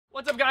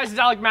What's up guys, it's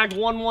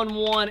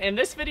AlecMag111 and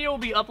this video will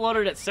be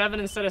uploaded at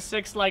 7 instead of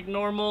 6 like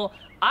normal.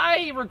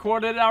 I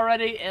recorded it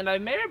already and I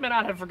may or may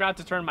not have forgot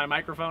to turn my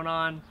microphone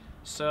on,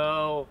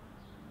 so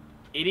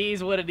it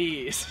is what it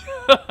is.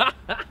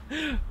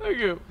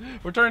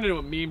 We're turning into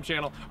a meme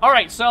channel.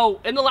 Alright, so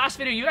in the last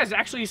video, you guys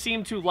actually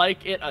seem to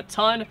like it a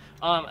ton.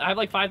 I have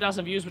like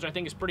 5,000 views, which I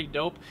think is pretty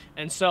dope.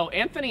 And so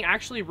Anthony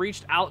actually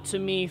reached out to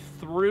me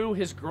through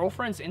his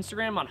girlfriend's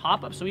Instagram on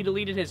Hop-Up. So he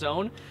deleted his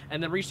own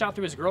and then reached out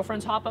through his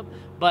girlfriend's Hop-Up.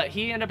 But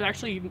he ended up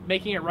actually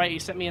making it right. He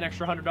sent me an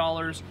extra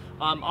 $100.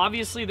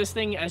 Obviously, this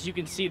thing, as you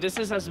can see, this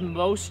is as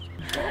most...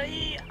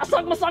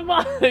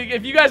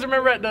 If you guys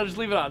remember it, no, just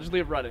leave it on. Just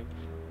leave it running.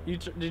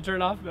 Did you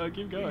turn it off? No,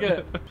 keep going.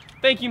 Good.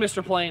 Thank you,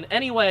 Mr. Plane.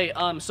 Anyway,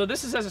 so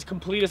this is as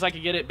complete as I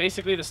could get it.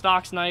 Basically, the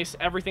stock's nice.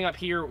 Everything up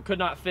here could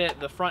not fit.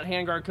 The front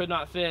handguard could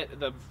not fit.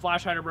 The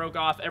flash hider broke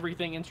off.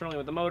 Everything internally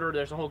with the motor.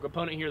 There's a whole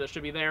component here that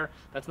should be there.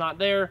 That's not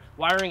there.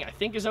 Wiring, I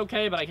think, is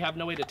okay, but I have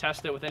no way to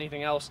test it with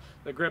anything else.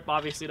 The grip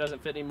obviously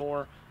doesn't fit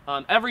anymore.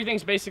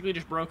 Everything's basically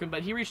just broken,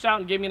 but he reached out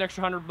and gave me an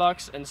extra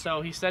 $100, and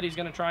so he said he's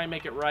going to try and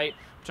make it right,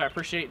 which I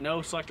appreciate.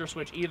 No selector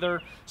switch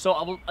either.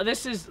 So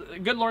this is a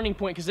good learning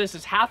point because this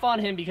is half on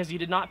him because he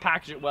did not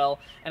package it well,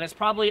 and it's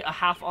probably a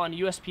half on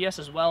USPS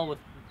as well with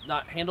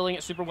not handling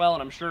it super well,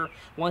 and I'm sure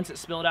once it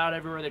spilled out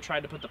everywhere, they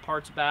tried to put the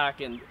parts back.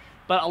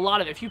 But a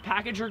lot of it, if you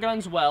package your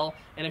guns well,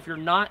 and if you're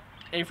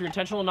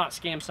intentional to not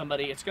scam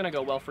somebody, it's going to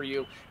go well for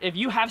you. If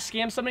you have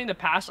scammed somebody in the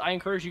past, I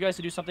encourage you guys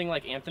to do something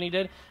like Anthony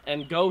did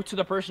and go to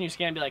the person you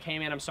scammed and be like, hey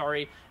man, I'm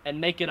sorry, and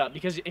make it up.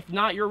 Because if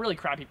not, you're a really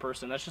crappy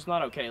person. That's just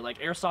not okay. Like,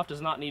 Airsoft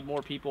does not need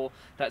more people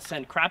that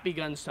send crappy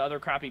guns to other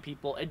crappy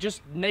people. It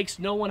just makes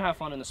no one have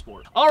fun in the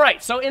sport.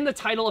 Alright, so in the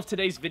title of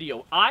today's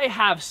video, I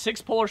have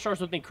 6 POLARSTARs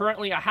with me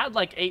currently. I had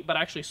like 8, but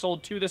I actually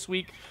sold 2 this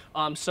week.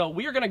 So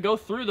we are going to go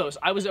through those.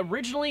 I was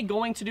originally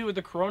going to do with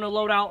the Corona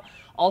loadout.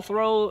 I'll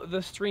throw the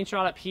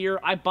screenshot up here.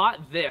 I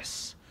bought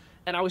this,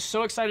 and I was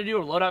so excited to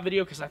do a loadout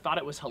video because I thought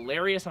it was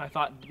hilarious, and I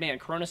thought, man,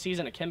 Corona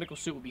season, a chemical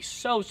suit would be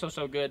so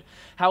good.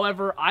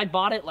 However, I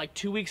bought it like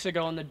 2 weeks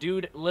ago, and the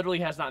dude literally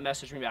has not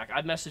messaged me back.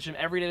 I've messaged him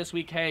every day this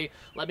week, hey,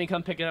 let me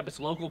come pick it up. It's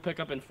local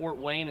pickup in Fort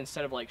Wayne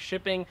instead of like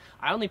shipping.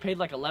 I only paid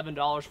like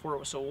 $11 for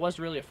it, so it was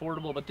really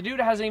affordable, but the dude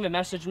hasn't even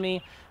messaged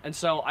me, and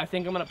so I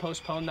think I'm going to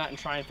postpone that and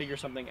try and figure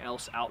something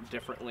else out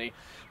differently.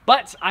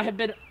 But I have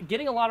been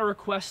getting a lot of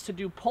requests to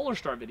do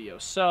POLARSTAR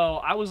videos, so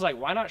I was like,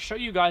 why not show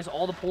you guys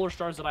all the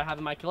POLARSTARs that I have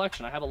in my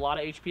collection? I have a lot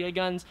of HPA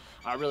guns.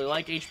 I really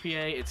like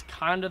HPA. It's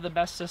kind of the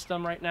best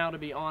system right now, to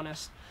be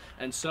honest.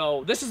 And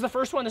so this is the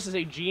first one. This is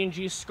a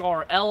G&G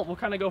SCAR L. We'll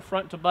kind of go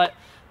front to butt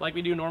like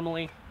we do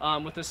normally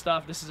with this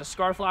stuff. This is a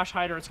SCAR flash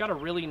hider. It's got a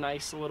really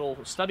nice little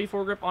stubby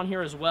foregrip on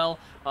here as well.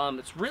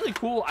 It's really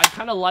cool. I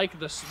kind of like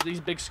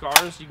these big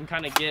SCARs. You can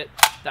kind of get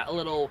that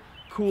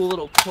cool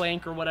little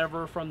clank or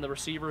whatever from the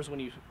receivers when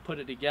you put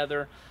it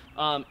together.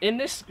 In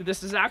this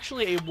is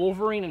actually a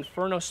Wolverine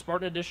Inferno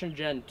Spartan Edition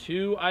Gen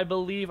 2, I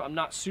believe. I'm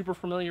not super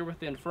familiar with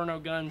the Inferno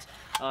guns.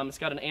 It's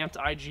got an amped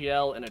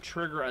IGL and a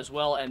trigger as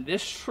well. And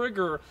this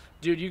trigger,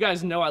 dude, you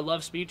guys know I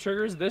love speed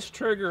triggers. This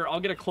trigger, I'll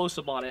get a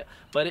close-up on it,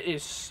 but it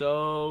is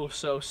so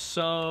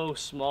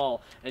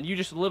small. And you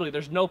just literally,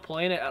 there's no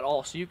play in it at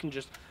all. So you can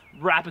just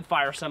rapid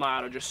fire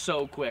semi-auto just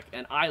so quick,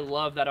 and I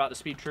love that about the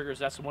speed triggers.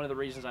 That's one of the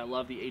reasons I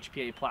love the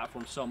HPA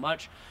platform so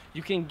much.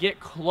 You can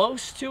get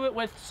close to it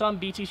with some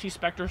BTC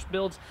Spectre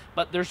builds,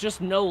 but there's just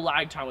no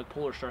lag time with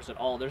POLARSTARs at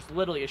all. There's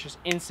literally, it's just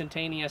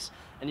instantaneous,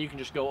 and you can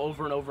just go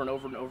over and over and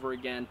over and over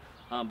again.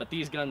 But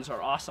these guns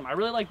are awesome. I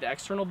really like the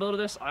external build of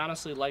this. I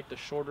honestly like the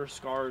shorter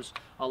SCARs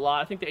a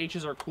lot. I think the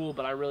H's are cool,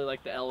 but I really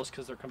like the L's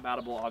because they're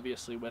compatible,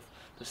 obviously, with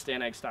the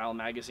Stanag style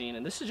magazine.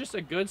 And this is just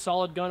a good,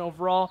 solid gun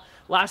overall.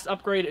 Last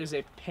upgrade is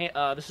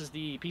this is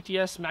the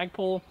PTS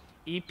Magpul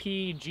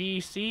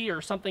EPGC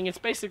or something. It's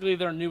basically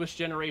their newest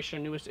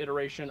generation, newest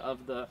iteration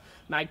of the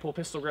Magpul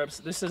pistol grips.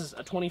 This is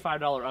a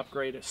 $25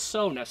 upgrade. It's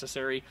so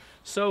necessary,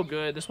 so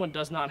good. This one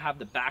does not have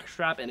the back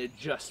strap, and it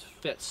just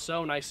fits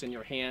so nice in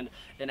your hand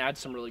and adds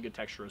some really good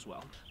texture as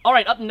well. All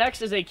right, up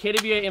next is a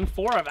KWA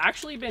M4. I've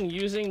actually been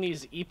using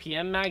these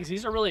EPM mags.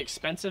 These are really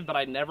expensive, but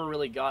I never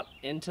really got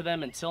into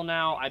them until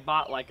now. I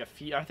bought like a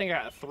few, I think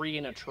I got 3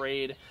 in a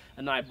trade,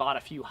 and then I bought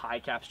a few high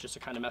caps just to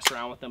kind of mess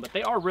around with them, but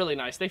they are really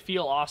nice. They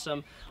feel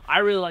awesome. I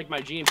really like my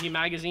GMP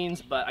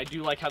magazines, but I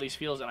do like how these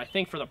feels, and I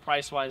think for the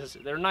price wise,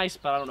 they're nice,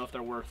 but I don't know if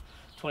they're worth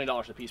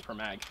 $20 a piece per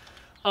mag.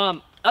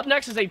 Up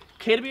next is a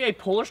KWA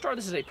POLARSTAR.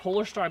 This is a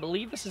POLARSTAR. I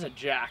believe this is a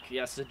jack.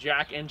 Yes, a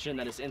jack engine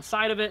that is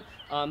inside of it.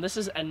 This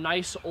is a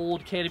nice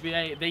old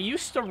KWA. They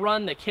used to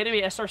run the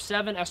KWA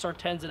SR7,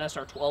 SR10s, and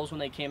SR12s when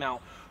they came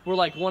out. Were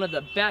like one of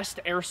the best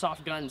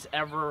airsoft guns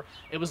ever.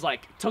 It was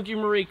like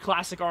Tokyo Marine,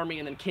 Classic Army,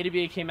 and then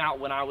KWA came out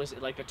when I was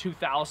like the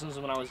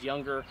 2000s when I was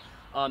younger.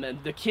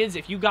 And the kids,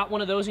 if you got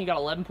one of those and you got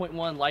 11.1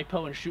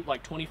 LiPo and shoot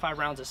like 25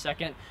 rounds a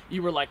second,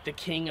 you were like the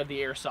king of the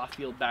airsoft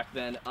field back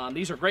then.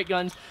 These are great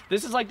guns.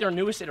 This is like their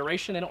newest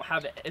iteration. They don't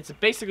have, it's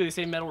basically the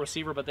same metal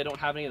receiver, but they don't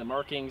have any of the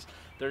markings.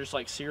 They're just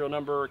like serial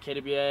number,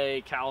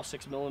 KWA, Cal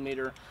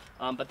 6mm.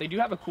 But they do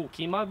have a cool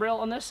key mod rail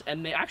on this,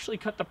 and they actually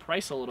cut the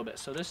price a little bit.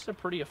 So this is a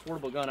pretty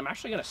affordable gun. I'm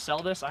actually going to sell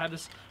this. I have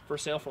this for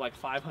sale for like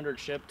 500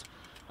 shipped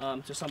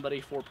to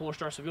somebody for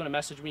POLARSTAR. So if you want to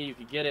message me, you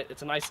could get it.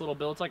 It's a nice little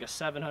build. It's like a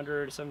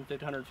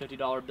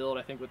 $750 build,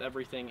 I think, with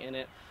everything in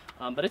it.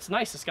 But it's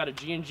nice. It's got a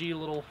G&G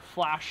little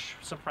flash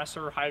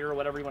suppressor, hider,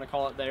 whatever you want to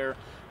call it there,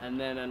 and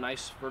then a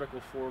nice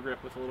vertical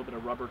foregrip with a little bit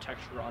of rubber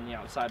texture on the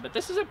outside. But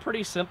this is a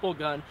pretty simple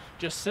gun,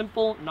 just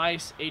simple,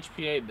 nice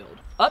HPA build.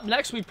 Up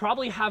next, we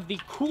probably have the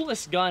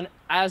coolest gun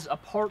as a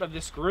part of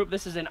this group.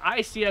 This is an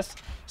ICS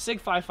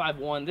SIG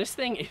 551. This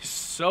thing is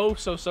so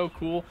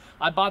cool.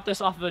 I bought this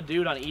off of a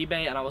dude on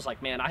eBay, and I was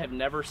like, man, I have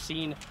never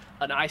seen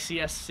an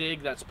ICS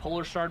SIG that's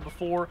POLARSTAR'd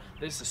before.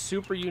 This is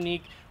super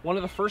unique. One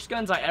of the first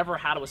guns I ever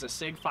had was a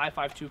SIG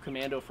 552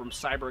 Commando from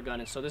Cybergun,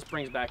 and so this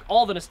brings back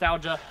all the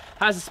nostalgia.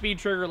 Has a speed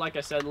trigger, like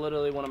I said,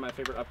 literally one of my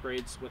favorite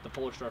upgrades with the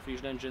POLARSTAR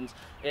Fusion engines.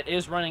 It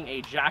is running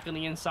a jack on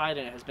the inside,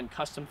 and it has been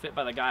custom fit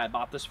by the guy I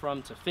bought this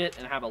from to fit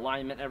and have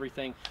alignment and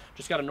everything.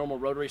 Just got a normal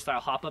rotary style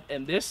hop up,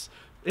 and this,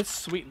 it's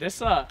sweet.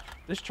 This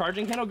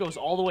charging handle goes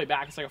all the way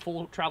back. It's like a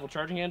full travel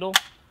charging handle.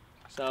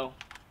 So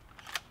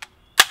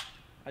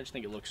I just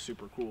think it looks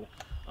super cool,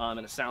 and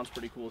it sounds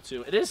pretty cool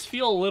too. It does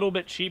feel a little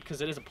bit cheap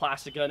because it is a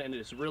plastic gun and it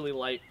is really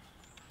light,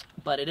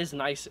 but it is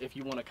nice if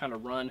you want to kind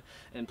of run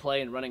and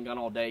play and run and gun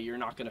all day. You're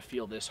not going to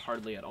feel this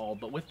hardly at all.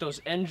 But with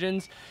those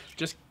engines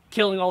just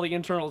killing all the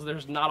internals,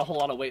 there's not a whole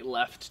lot of weight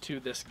left to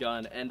this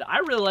gun, and I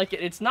really like it.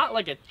 It's not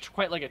like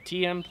quite like a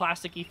TM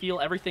plasticky feel.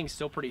 Everything's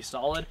still pretty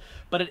solid,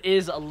 but it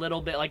is a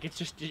little bit like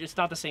it's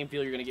not the same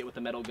feel you're gonna get with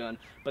the metal gun.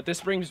 But this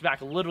brings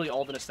back literally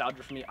all the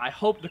nostalgia for me. I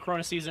hope the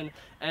Corona season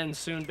ends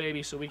soon,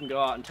 baby, so we can go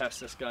out and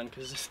test this gun,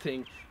 because this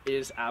thing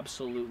is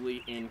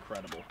absolutely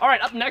incredible. All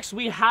right, up next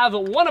we have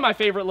one of my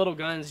favorite little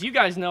guns. You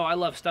guys know I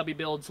love stubby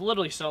builds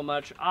literally so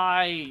much.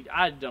 I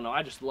don't know,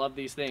 I just love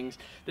these things.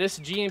 This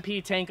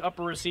GMP tank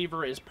upper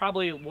receiver is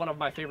probably one of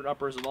my favorite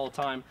uppers of all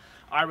time.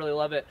 I really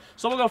love it.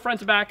 So we'll go front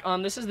to back.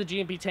 This is the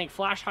GMP tank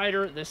flash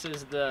hider. This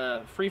is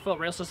the free float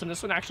rail system.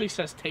 This one actually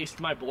says taste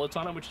my bullets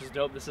on it, which is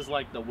dope. This is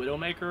like the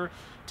Widowmaker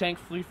tank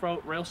free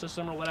float rail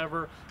system or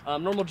whatever.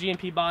 Normal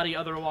GMP body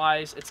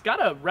otherwise. It's got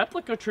a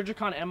replica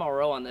Trijicon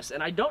MRO on this,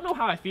 and I don't know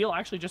how I feel. I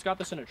actually just got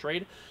this in a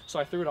trade, so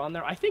I threw it on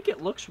there. I think it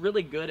looks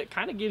really good. It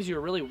kind of gives you a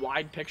really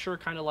wide picture,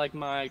 kind of like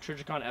my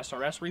Trijicon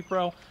SRS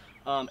Repro.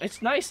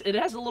 It's nice. It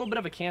has a little bit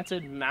of a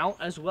canted mount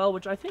as well,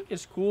 which I think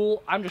is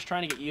cool. I'm just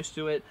trying to get used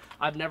to it.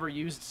 I've never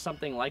used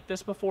something like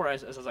this before,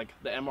 as like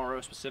the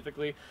MRO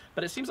specifically,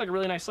 but it seems like a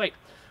really nice sight.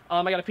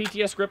 I got a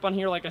PTS grip on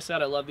here. Like I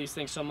said, I love these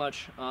things so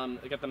much. I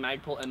got the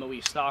Magpul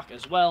MOE stock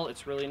as well.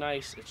 It's really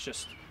nice. It's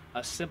just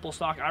a simple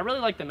stock. I really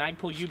like the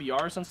Magpul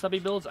UBRs on stubby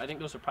builds. I think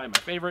those are probably my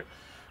favorite.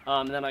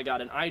 Then I got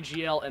an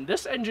IGL, and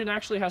this engine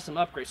actually has some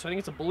upgrades. So I think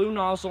it's a blue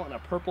nozzle and a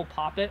purple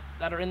poppet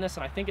that are in this,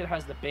 and I think it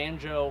has the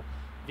Banjo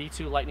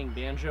V2 Lightning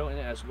Banjo in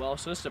it as well.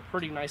 So this is a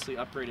pretty nicely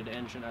upgraded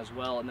engine as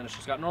well. And then it's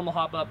just got normal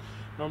hop up,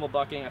 normal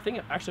bucking. I think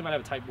it actually might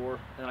have a Type bore,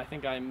 and I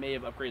think I may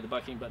have upgraded the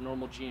bucking, but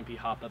normal GMP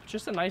hop up. It's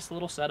just a nice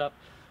little setup.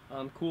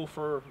 Cool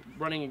for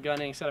running and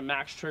gunning. It's got a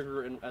max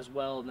trigger as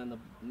well, and then the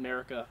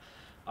America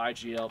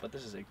IGL, but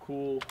this is a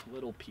cool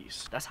little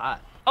piece. That's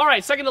hot. All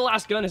right, second to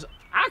last gun is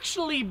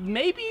actually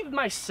maybe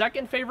my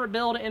second favorite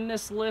build in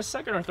this list,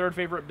 second or third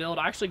favorite build.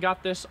 I actually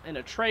got this in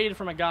a trade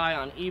from a guy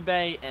on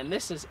eBay, and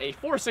this is a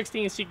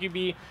 416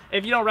 CQB.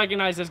 If you don't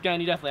recognize this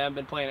gun, you definitely haven't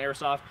been playing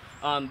airsoft.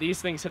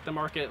 These things hit the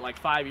market like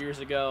 5 years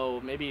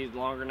ago, maybe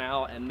longer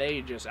now, and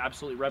they just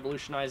absolutely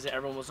revolutionized it.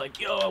 Everyone was like,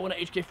 yo, I want an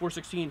HK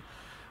 416.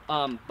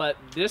 But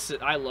this,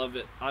 I love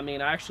it. I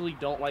mean, I actually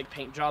don't like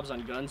paint jobs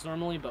on guns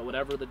normally, but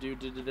whatever the dude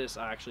did to this,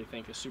 I actually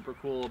think is super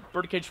cool.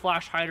 Birdcage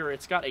flash hider.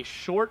 It's got a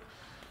short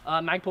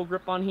Magpul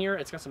grip on here.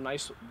 It's got some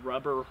nice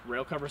rubber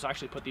rail covers. I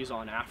actually put these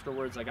on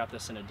afterwards. I got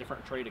this in a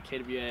different trade, a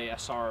KWA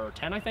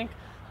SR10, I think,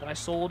 that I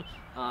sold.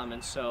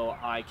 And so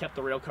I kept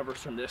the rail covers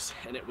from this,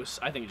 and it was,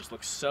 I think it just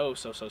looks so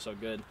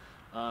good.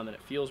 And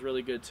it feels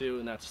really good too,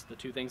 and that's the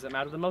two things that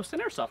matter the most in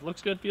airsoft.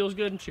 Looks good, feels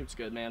good, and shoots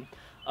good, man.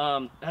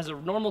 Has a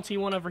normal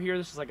T1 over here.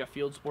 This is like a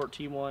Field Sport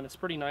T1. It's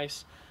pretty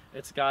nice.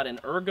 It's got an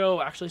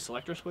ergo, actually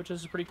selector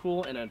switches is pretty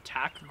cool, and a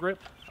tack grip,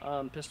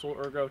 pistol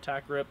ergo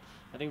tack grip.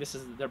 I think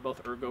they're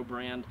both ergo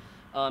brand.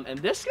 And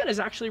this gun is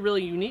actually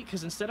really unique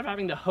because instead of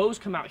having the hose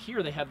come out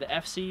here, they have the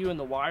FCU and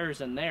the wires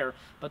in there,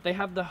 but they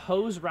have the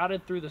hose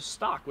routed through the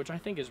stock, which I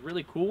think is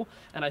really cool,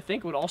 and I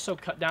think would also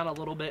cut down a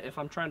little bit if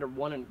I'm trying to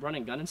run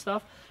and gun and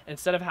stuff.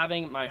 Instead of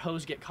having my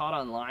hose get caught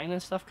on line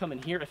and stuff coming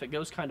here, if it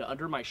goes kind of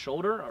under my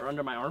shoulder or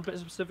under my armpit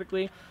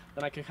specifically,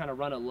 then I can kind of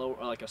run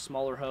like a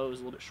smaller hose,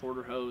 a little bit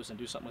shorter hose, and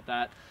do something with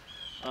that.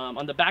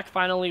 On the back,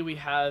 finally, we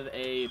have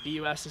a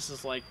BUS. This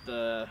is like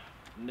the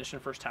Mission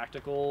First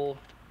Tactical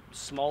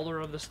smaller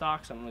of the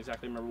stocks. I don't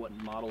exactly remember what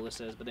model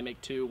this is, but they make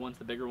two. One's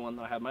the bigger one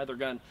that I have my other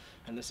gun,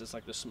 and this is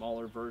like the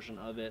smaller version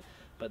of it.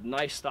 But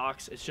nice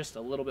stocks. It's just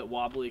a little bit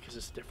wobbly because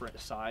it's different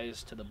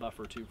size to the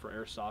buffer tube for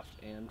airsoft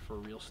and for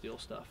real steel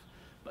stuff.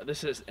 But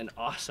this is an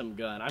awesome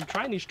gun. I'm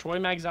trying these Troy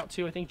mags out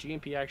too. I think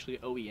GMP actually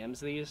OEMs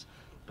these,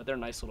 but they're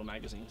nice little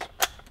magazines.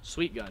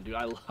 Sweet gun, dude.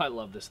 I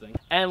love this thing.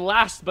 And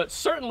last but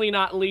certainly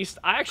not least,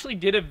 I actually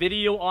did a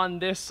video on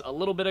this a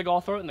little bit ago.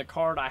 I'll throw it in the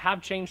card. I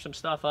have changed some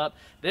stuff up.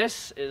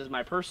 This is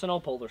my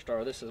personal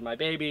POLARSTAR. This is my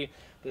baby.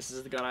 This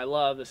is the gun I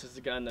love. This is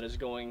the gun that is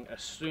going,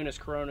 as soon as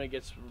Corona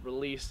gets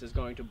released, is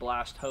going to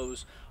blast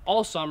hose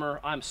all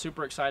summer. I'm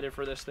super excited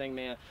for this thing,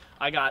 man.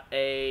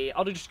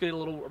 I'll just get a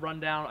little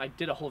rundown. I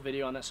did a whole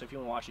video on this, so if you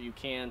want to watch it, you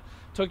can.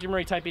 Tokyo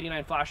Marine Type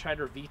 89 flash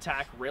hider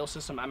VTAC rail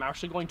system. I'm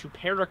actually going to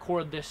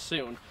paracord this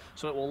soon,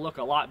 so it will look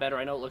a lot better.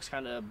 I know it looks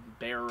kind of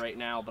bare right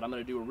now, but I'm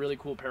going to do a really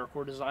cool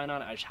paracord design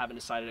on it. I just haven't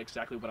decided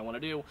exactly what I want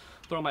to do.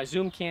 Throw my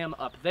zoom cam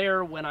up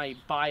there when I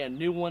buy a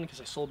new one, because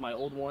I sold my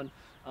old one.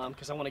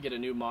 Because I want to get a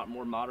new,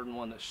 more modern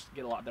one that should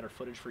get a lot better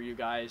footage for you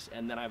guys.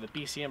 And then I have a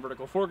BCM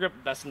vertical foregrip,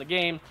 best in the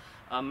game.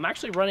 I'm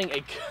actually running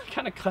a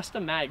kind of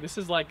custom mag. This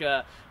is like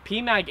a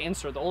PMag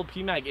insert, the old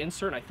PMag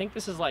insert. And I think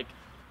this is like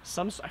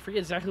I forget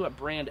exactly what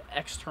brand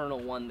external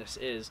one this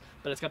is,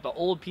 but it's got the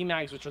old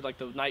PMags, which are like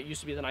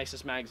used to be the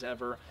nicest mags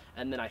ever.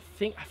 And then I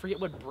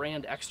forget what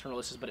brand external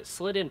this is, but it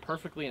slid in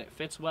perfectly and it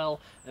fits well.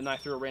 And then I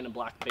threw a random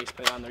black base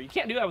plate on there. You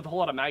can't do that with a whole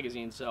lot of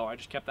magazines, so I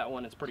just kept that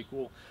one. It's pretty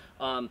cool.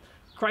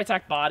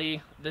 Crytac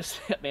body, this,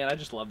 man, I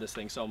just love this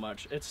thing so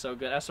much. It's so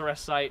good. SRS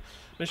sight,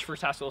 mission for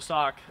tactical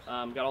stock,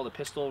 got all the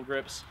pistol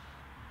grips,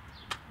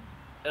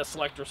 a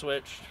selector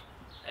switch,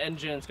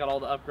 engine's got all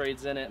the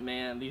upgrades in it,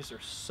 man. These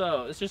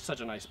are it's just such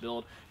a nice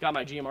build. Got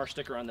my GMR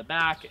sticker on the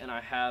back, and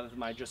I have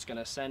my Just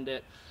Gonna Send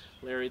It,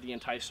 Larry the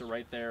Enticer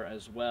right there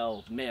as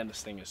well. Man,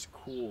 this thing is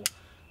cool.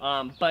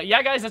 But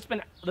yeah, guys, that's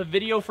been the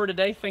video for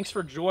today. Thanks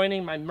for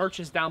joining. My merch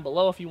is down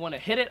below if you want to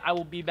hit it. I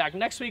will be back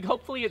next week,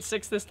 hopefully at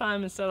 6 this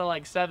time instead of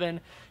like 7,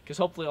 because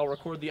hopefully I'll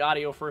record the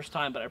audio first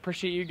time. But I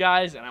appreciate you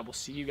guys, and I will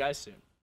see you guys soon.